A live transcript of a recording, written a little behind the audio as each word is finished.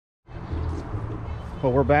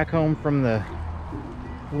Well, we're back home from the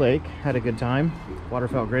lake. Had a good time. Water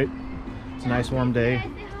felt great. It's a nice warm day.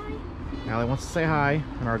 Allie wants to say hi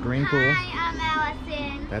in our green pool. Hi, I'm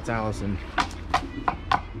Allison. That's Allison.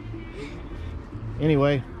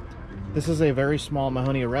 Anyway, this is a very small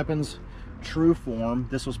Mahonia repens, true form.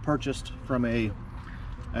 This was purchased from a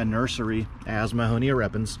nursery as Mahonia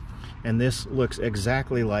repens, and this looks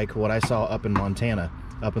exactly like what I saw up in Montana,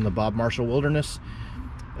 up in the Bob Marshall Wilderness.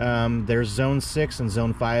 There's zone 6 and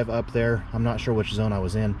zone 5 up there. I'm not sure which zone I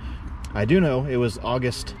was in. I do know it was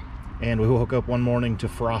August and we woke up one morning to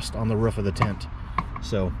frost on the roof of the tent.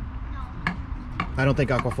 So I don't think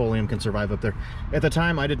aquafolium can survive up there. At the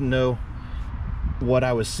time, I didn't know what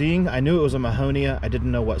I was seeing. I knew it was a Mahonia. I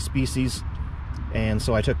didn't know what species. And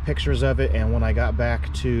so I took pictures of it, and when I got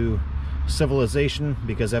back to civilization,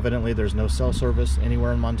 because evidently there's no cell service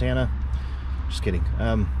anywhere in Montana, just kidding,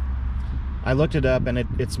 I looked it up, and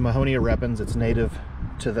it's Mahonia repens. It's native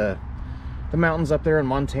to the mountains up there in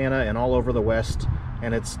Montana and all over the West,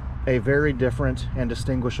 and it's a very different and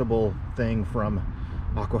distinguishable thing from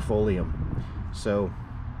aquafolium. So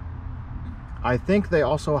I think they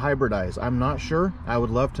also hybridize. I'm not sure. I would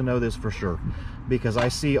love to know this for sure, because I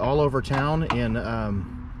see all over town in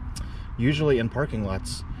usually in parking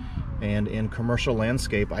lots and in commercial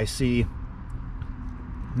landscape, I see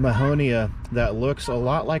Mahonia that looks a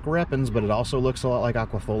lot like repens, but it also looks a lot like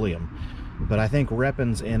aquafolium. But I think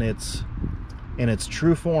repens in its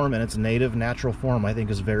true form and its native natural form, I think,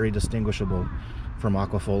 is very distinguishable from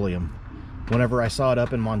aquafolium. Whenever I saw it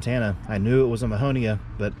up in Montana, I knew it was a Mahonia,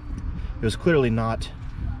 but it was clearly not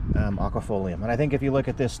aquafolium. And I think if you look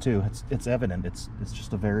at this too, it's evident. It's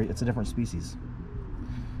just it's a different species.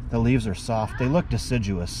 The leaves are soft. They look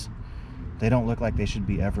deciduous. They don't look like they should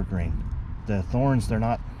be evergreen. The thorns,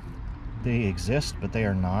 they exist, but they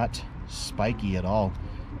are not spiky at all.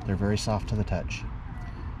 They're very soft to the touch.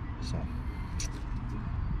 So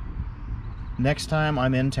next time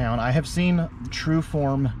I'm in town, I have seen true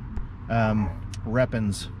form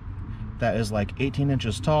repens that is like 18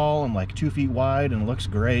 inches tall and like 2 feet wide and looks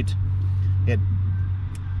great.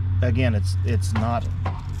 Again, it's not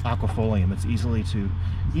aquafolium. It's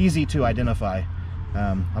easy to identify.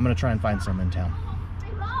 I'm gonna try and find some in town.